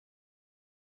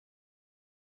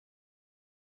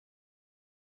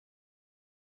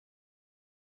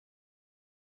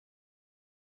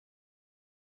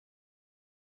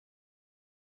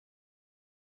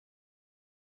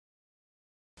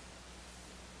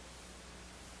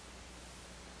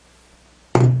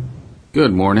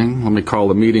Good morning. Let me call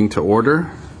the meeting to order.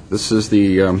 This is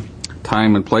the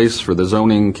time and place for the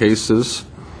zoning cases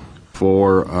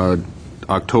for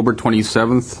October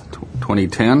 27th,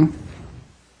 2010.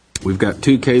 We've got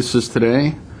two cases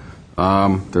today.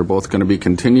 They're both going to be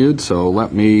continued, so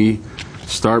let me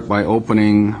start by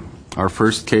opening our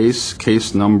first case,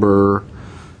 case number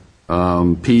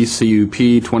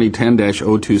PCUP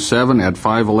 2010-027 at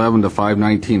 511 to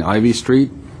 519 Ivy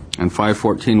Street and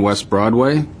 514 West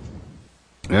Broadway.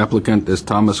 The applicant is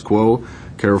Thomas Quo,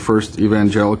 care of First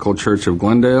Evangelical Church of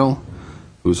Glendale,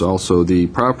 who's also the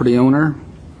property owner.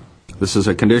 This is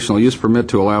a conditional use permit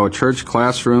to allow a church,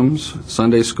 classrooms,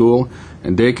 Sunday school,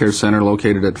 and daycare center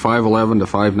located at 511 to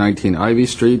 519 Ivy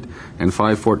Street and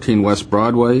 514 West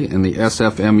Broadway in the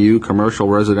SFMU commercial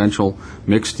residential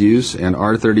mixed use and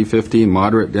R3050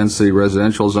 moderate density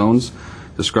residential zones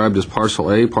described as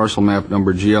Parcel A, parcel map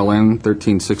number GLN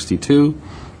 1362,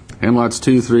 and lots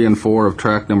 2, 3, and 4 of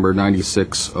tract number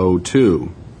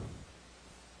 9602.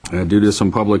 Due to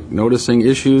some public noticing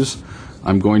issues,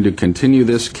 I'm going to continue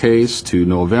this case to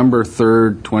November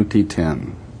 3rd,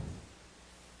 2010.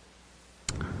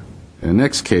 The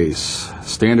next case,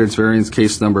 standards variance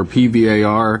case number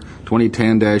PVAR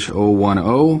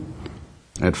 2010-010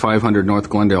 at 500 North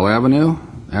Glendale Avenue.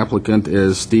 Applicant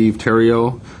is Steve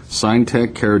Terrio,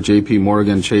 Signtech, care of J.P.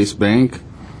 Morgan Chase Bank,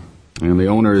 and the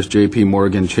owner is J.P.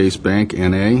 Morgan Chase Bank,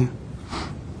 N.A.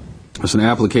 It's an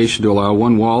application to allow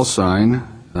one wall sign.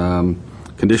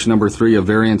 Condition number 3 of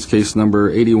variance case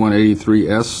number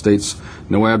 8183S states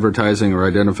no advertising or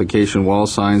identification wall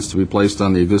signs to be placed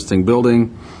on the existing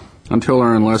building until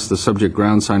or unless the subject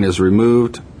ground sign is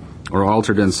removed or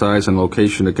altered in size and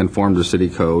location to conform to city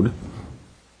code.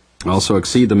 Also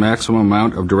exceed the maximum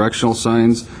amount of directional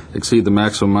signs, exceed the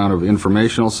maximum amount of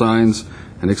informational signs,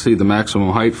 and exceed the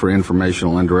maximum height for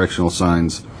informational and directional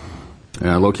signs.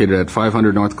 Located at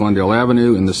 500 North Glendale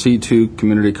Avenue in the C2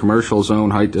 Community Commercial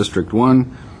Zone, Height District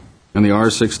 1, and the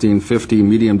R1650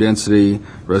 Medium Density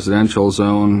Residential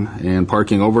Zone and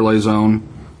Parking Overlay Zone,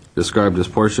 described as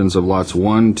portions of lots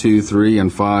 1, 2, 3,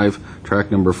 and 5, tract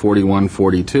number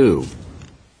 4142.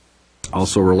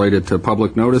 Also related to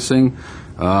public noticing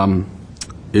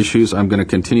issues, I'm going to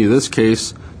continue this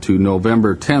case to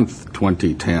November 10th,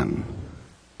 2010.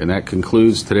 And that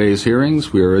concludes today's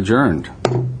hearings. We are adjourned.